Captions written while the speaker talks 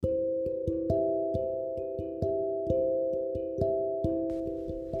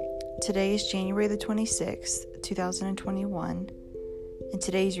Today is January the 26th, 2021, and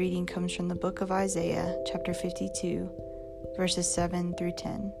today's reading comes from the book of Isaiah, chapter 52, verses 7 through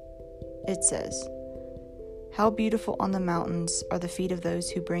 10. It says, "How beautiful on the mountains are the feet of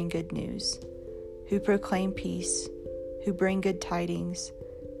those who bring good news, who proclaim peace, who bring good tidings,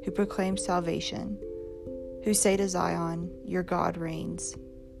 who proclaim salvation, who say to Zion, your God reigns.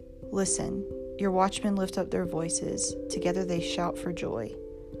 Listen, your watchmen lift up their voices, together they shout for joy.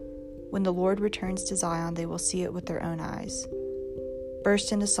 When the Lord returns to Zion, they will see it with their own eyes.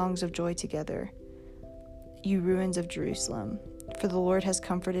 Burst into songs of joy together, you ruins of Jerusalem, for the Lord has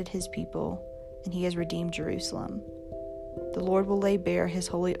comforted his people, and he has redeemed Jerusalem. The Lord will lay bare his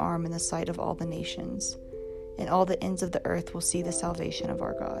holy arm in the sight of all the nations, and all the ends of the earth will see the salvation of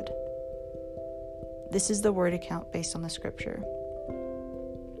our God." This is the word account based on the scripture.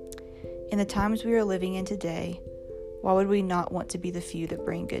 In the times we are living in today, why would we not want to be the few that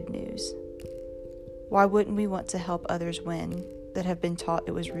bring good news? Why wouldn't we want to help others win that have been taught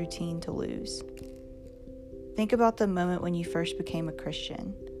it was routine to lose? Think about the moment when you first became a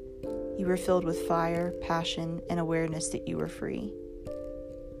Christian. You were filled with fire, passion, and awareness that you were free.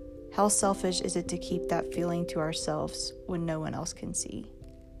 How selfish is it to keep that feeling to ourselves when no one else can see?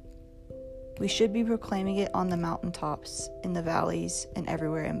 We should be proclaiming it on the mountaintops, in the valleys, and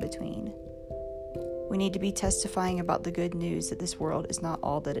everywhere in between. We need to be testifying about the good news that this world is not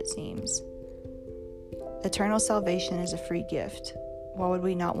all that it seems. Eternal salvation is a free gift. Why would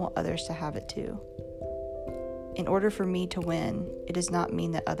we not want others to have it too? In order for me to win, it does not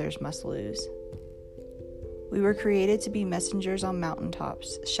mean that others must lose. We were created to be messengers on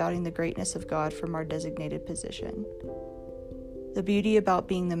mountaintops, shouting the greatness of God from our designated position. The beauty about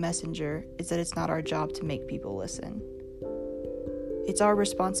being the messenger is that it's not our job to make people listen. It's our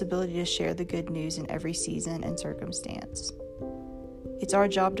responsibility to share the good news in every season and circumstance. It's our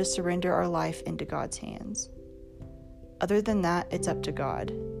job to surrender our life into God's hands. Other than that, it's up to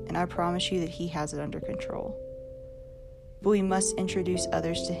God, and I promise you that He has it under control. But we must introduce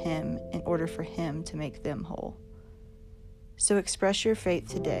others to Him in order for Him to make them whole. So express your faith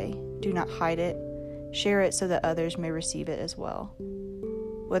today. Do not hide it. Share it so that others may receive it as well.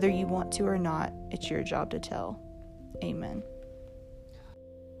 Whether you want to or not, it's your job to tell. Amen.